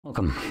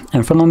Welcome,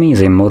 in front of me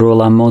is a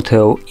Motorola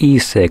Moto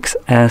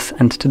E6s,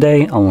 and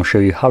today I will show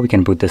you how we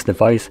can boot this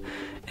device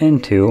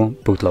into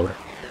bootloader.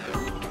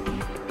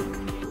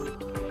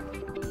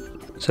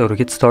 So to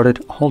get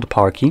started, hold the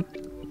power key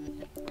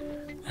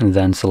and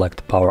then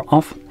select power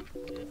off.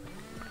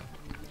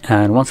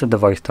 And once the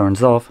device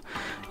turns off,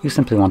 you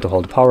simply want to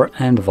hold the power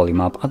and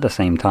volume up at the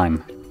same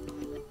time.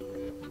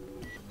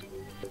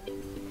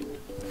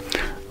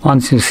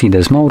 Once you see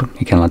this mode,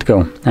 you can let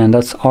go, and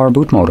that's our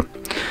boot mode.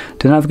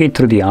 To navigate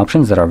through the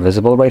options that are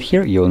visible right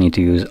here, you'll need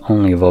to use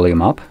only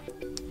volume up.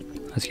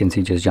 As you can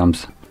see, it just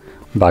jumps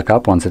back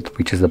up once it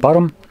reaches the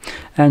bottom,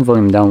 and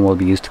volume down will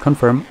be used to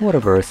confirm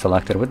whatever is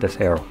selected with this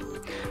arrow.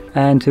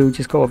 And to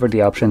just go over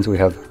the options, we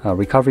have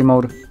recovery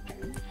mode,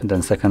 and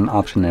then second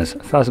option is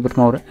fast boot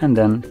mode, and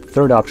then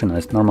third option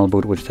is normal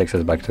boot, which takes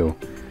us back to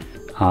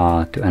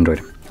Android,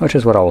 which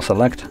is what I will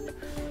select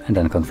and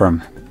then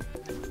confirm.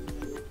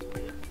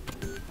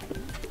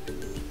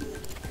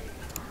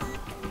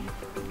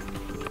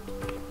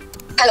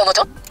 Hello,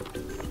 Moto.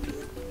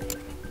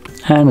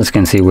 And as you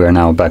can see, we are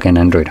now back in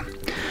Android.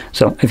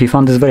 So if you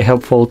found this very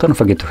helpful, don't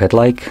forget to hit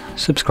like,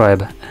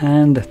 subscribe,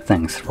 and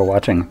thanks for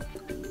watching.